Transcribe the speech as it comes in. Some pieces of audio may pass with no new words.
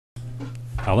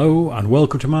Hello and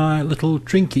welcome to my little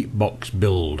trinket box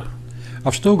build.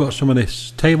 I've still got some of this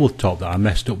tabletop that I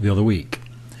messed up the other week.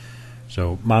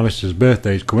 So my missus'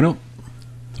 birthday is coming up,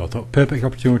 so I thought perfect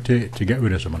opportunity to get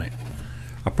rid of some of it.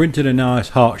 I printed a nice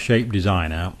heart-shaped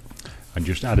design out and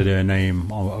just added her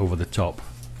name over the top.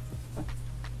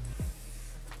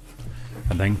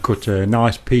 And then cut a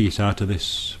nice piece out of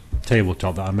this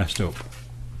tabletop that I messed up.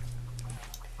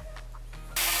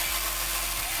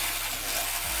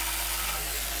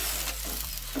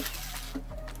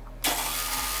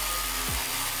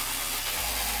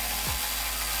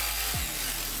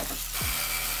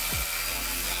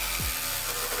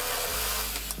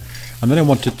 And then I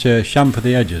wanted to chamfer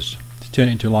the edges to turn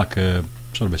it into like a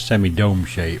sort of a semi-dome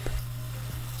shape.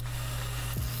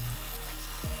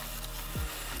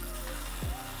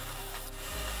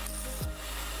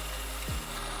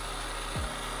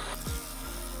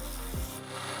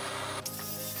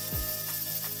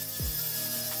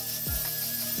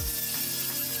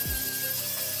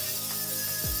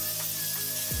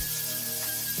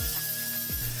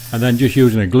 And then just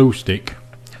using a glue stick,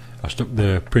 I stuck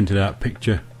the printed out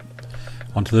picture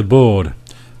onto the board.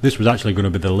 This was actually going to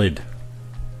be the lid.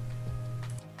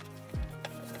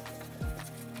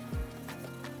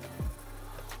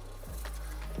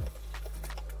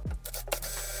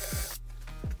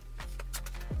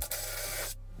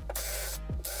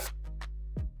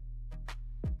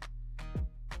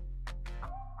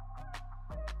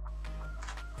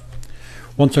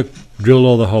 Once I drilled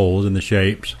all the holes in the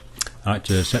shapes, I had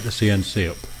to set the CNC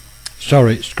up.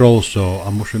 Sorry, Scrollsaw, I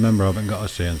must remember I haven't got a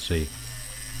CNC.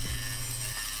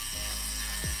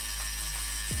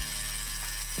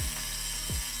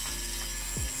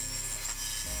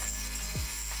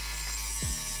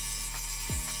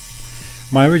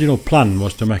 My original plan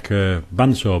was to make a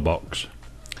bandsaw box,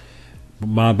 but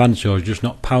my bandsaw is just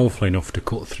not powerful enough to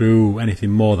cut through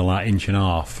anything more than like 1.5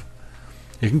 inches.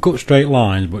 You can cut straight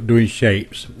lines, but doing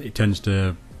shapes it tends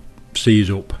to seize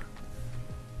up.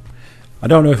 I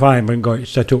don't know if I haven't got it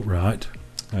set up right.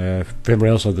 If everybody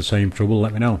else has the same trouble,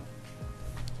 let me know.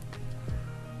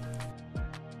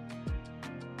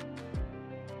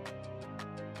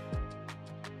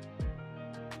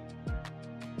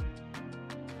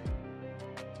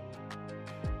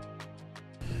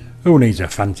 Who needs a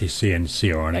fancy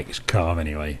CNC or an X-carve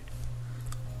anyway?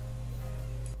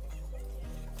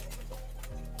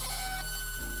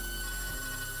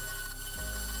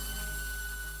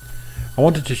 I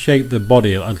wanted to shape the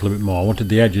body a little bit more. I wanted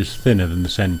the edges thinner than the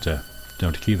centre,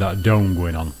 to keep that dome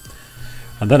going on.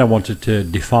 And then I wanted to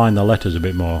define the letters a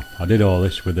bit more. I did all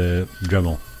this with a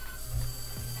Dremel.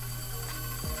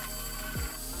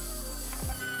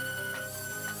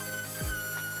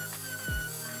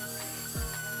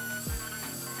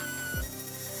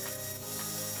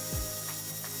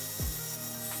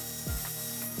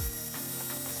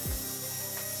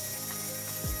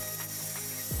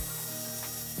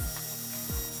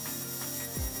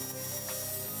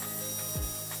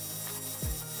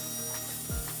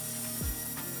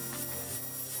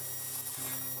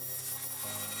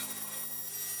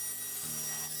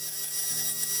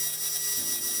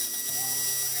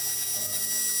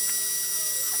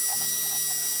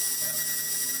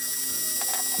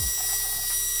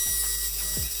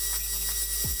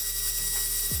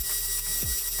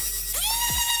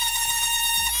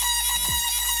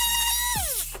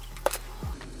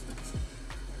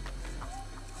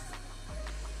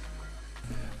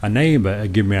 A neighbour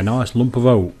had given me a nice lump of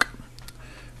oak,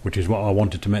 which is what I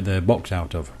wanted to make the box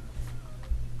out of.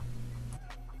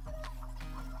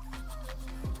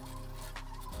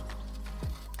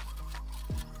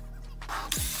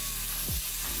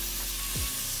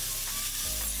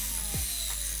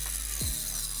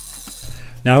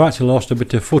 Now I've actually lost a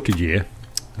bit of footage here.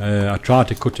 I tried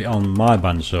to cut it on my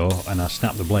bandsaw and I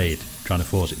snapped the blade trying to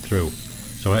force it through,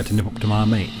 so I had to nip up to my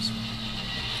mate's.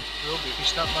 If you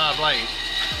snap my blade.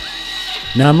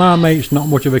 Now my mate's not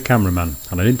much of a cameraman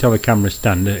and I didn't have a camera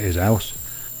stand at his house,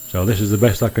 so this is the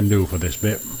best I can do for this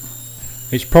bit.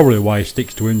 It's probably why he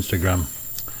sticks to Instagram.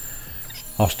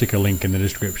 I'll stick a link in the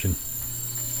description.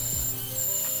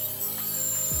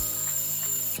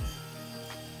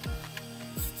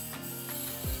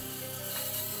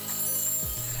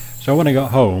 So when I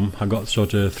got home I got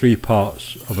sort of 3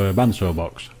 parts of a bandsaw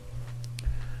box,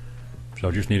 so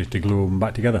I just needed to glue them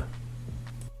back together.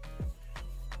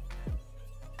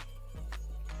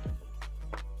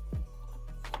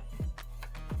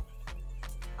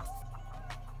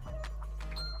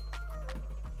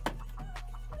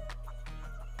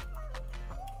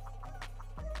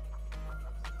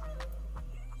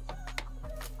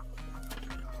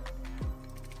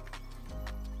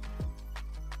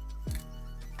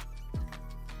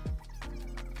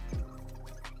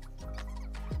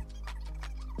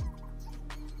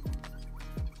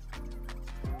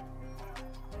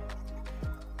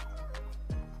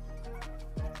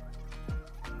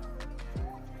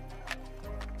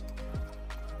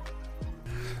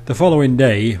 The following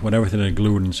day, when everything had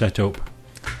glued and set up,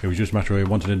 it was just a matter of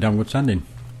wanting a damn good sanding.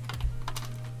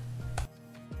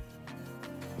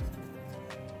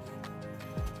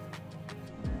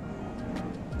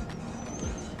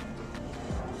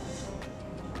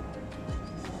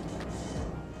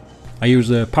 I used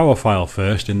the power file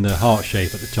first in the heart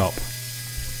shape at the top,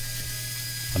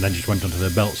 and then just went onto the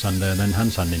belt sander and then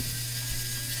hand sanding.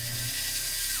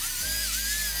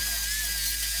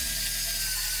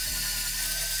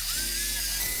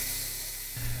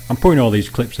 I'm putting all these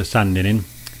clips of sanding in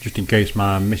just in case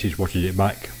my missus watches it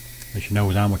back and she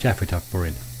knows how much effort I've put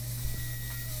in.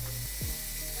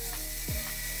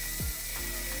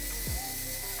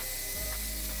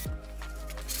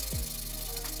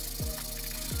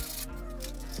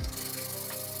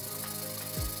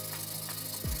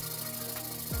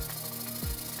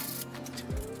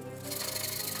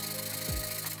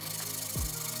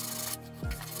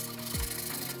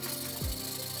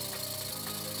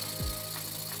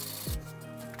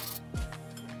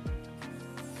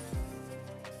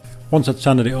 Once I'd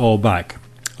sanded it all back,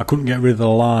 I couldn't get rid of the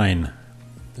line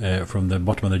from the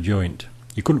bottom of the joint.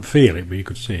 You couldn't feel it, but you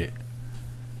could see it.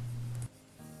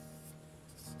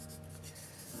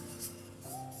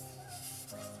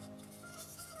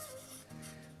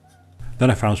 Then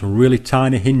I found some really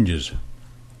tiny hinges,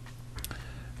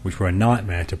 which were a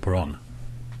nightmare to put on.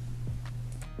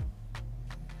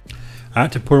 I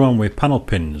had to put them on with panel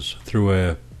pins through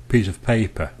a piece of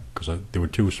paper because they were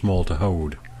too small to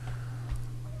hold.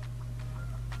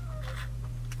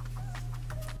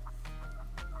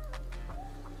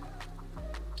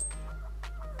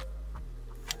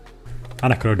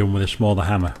 And I could have done with a smaller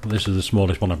hammer, but this is the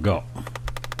smallest one I've got.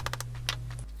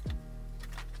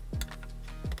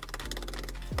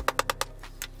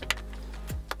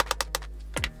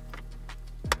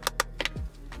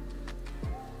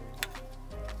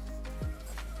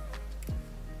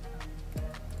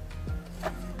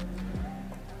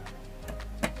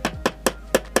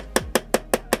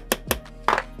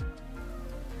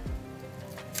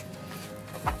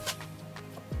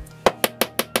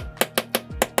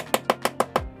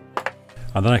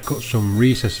 And then I cut some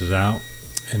recesses out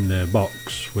in the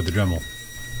box with the Dremel.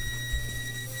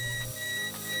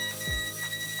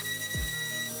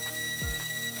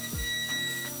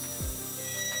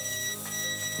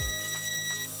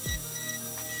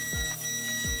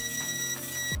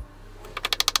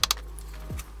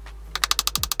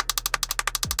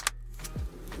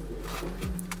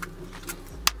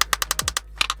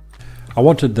 I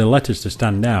wanted the letters to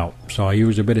stand out, so I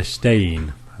used a bit of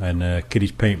stain and a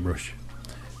kiddie's paintbrush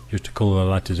just to colour the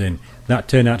letters in. That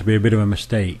turned out to be a bit of a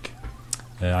mistake.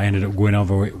 I ended up going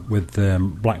over it with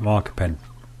black marker pen.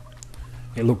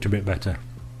 It looked a bit better.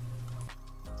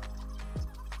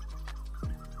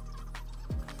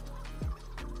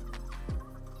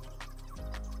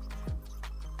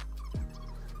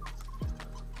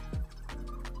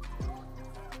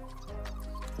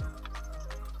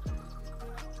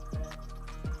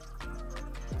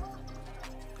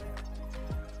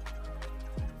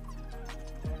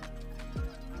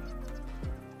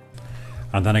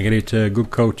 And then I get it a good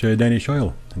coat of Danish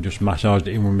oil and just massaged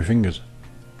it in with my fingers.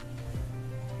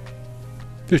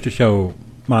 Just to show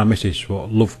my missus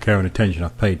what love, care and attention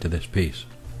I've paid to this piece.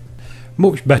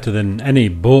 Much better than any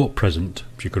boat present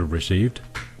she could have received.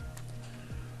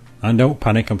 And don't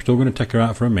panic, I'm still going to take her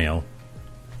out for a meal.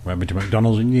 We haven't been to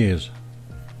McDonald's in years.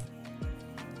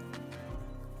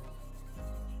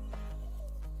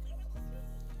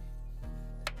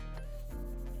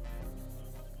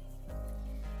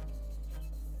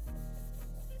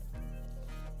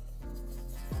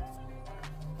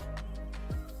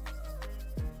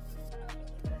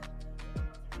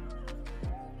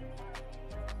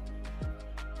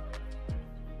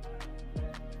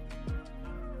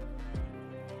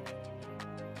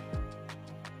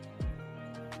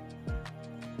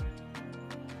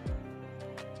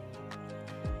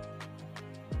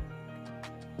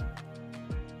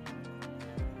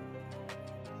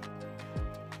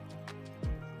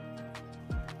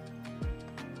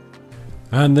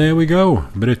 And there we go,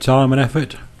 a bit of time and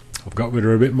effort. I've got rid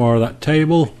of a bit more of that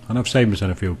table and I've saved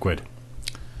myself a few quid.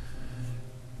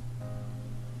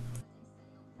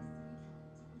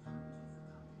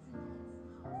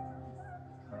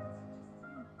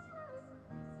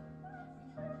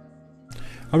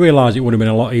 I realise it would have been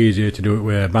a lot easier to do it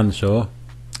with a bandsaw,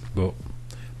 but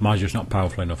mine's just not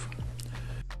powerful enough.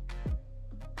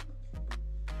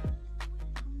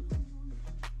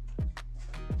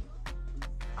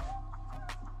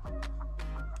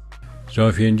 So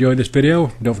if you enjoyed this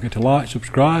video, don't forget to like,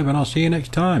 subscribe, and I'll see you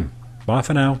next time. Bye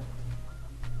for now.